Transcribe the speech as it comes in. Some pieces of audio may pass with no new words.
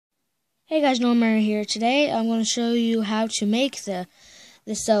Hey guys, Norman here. Today I'm going to show you how to make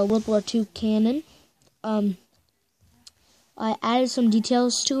this World War II cannon. I added some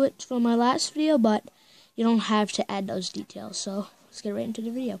details to it from my last video, but you don't have to add those details. So let's get right into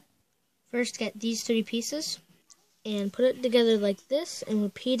the video. First, get these 3 pieces and put it together like this, and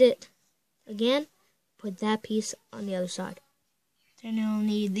repeat it again. Put that piece on the other side. Then you'll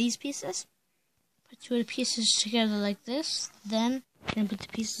need these pieces. Put 2 pieces together like this. Then put the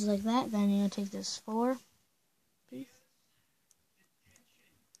pieces like that. Then you're going to take this 4 piece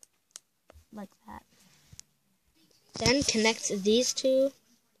like that. Then connect these 2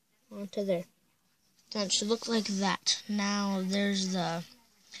 onto there. Then it should look like that. Now there's the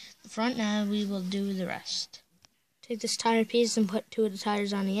front. Now we will do the rest. Take this tire piece and put 2 of the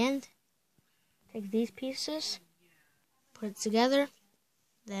tires on the end. Take these pieces, put it together.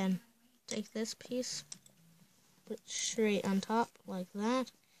 Then take this piece, put it straight on top like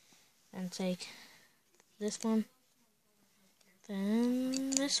that. Then take this one,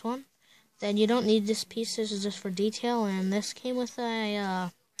 then this one. Then you don't need this piece. This is just for detail, and this came with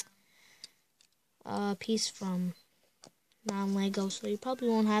a piece from non-Lego, so you probably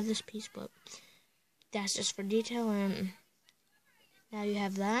won't have this piece, but that's just for detail. And now you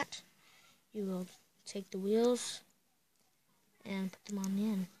have that. You will take the wheels and put them on the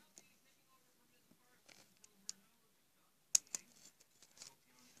end.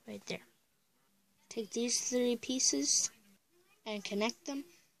 Right there. Take these 3 pieces and connect them.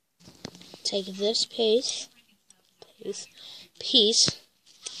 Take this piece,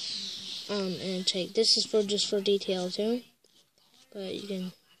 and take, this is for just for detail too, but you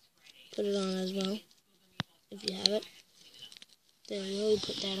can put it on as well if you have it. There we go, we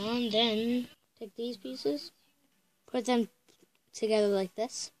put that on. Then take these pieces, put them together like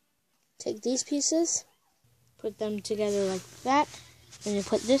this. Take these pieces, put them together like that. Then you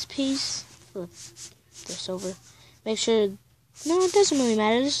put this piece, flip this over. Make sure, no, it doesn't really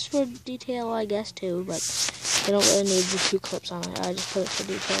matter. This is for detail, I guess, too, but you don't really need the 2 clips on it. I just put it for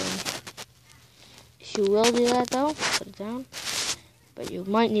detail. If you will do that, though, put it down. But you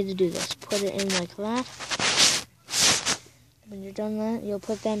might need to do this. Put it in like that. When you're done that, you'll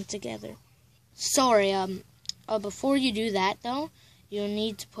put them together. Sorry, before you do that, though, you'll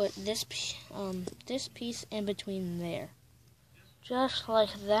need to put this piece in between there. Just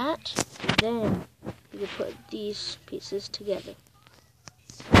like that. Then you can put these pieces together.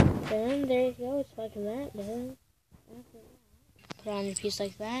 Then there you go, it's like that. Then put on your piece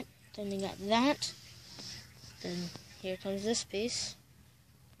like that. Then you got that. Then here comes this piece.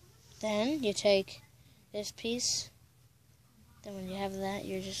 Then you take this piece. Then when you have that,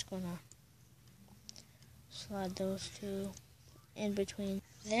 you're just gonna slide those 2 in between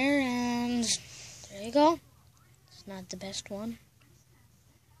there, and there you go. It's not the best one,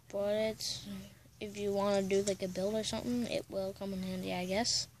 but it's, if you want to do like a build or something, it will come in handy, I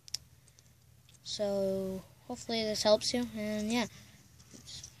guess. So hopefully this helps you, and yeah,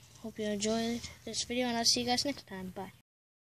 hope you enjoyed this video, and I'll see you guys next time. Bye.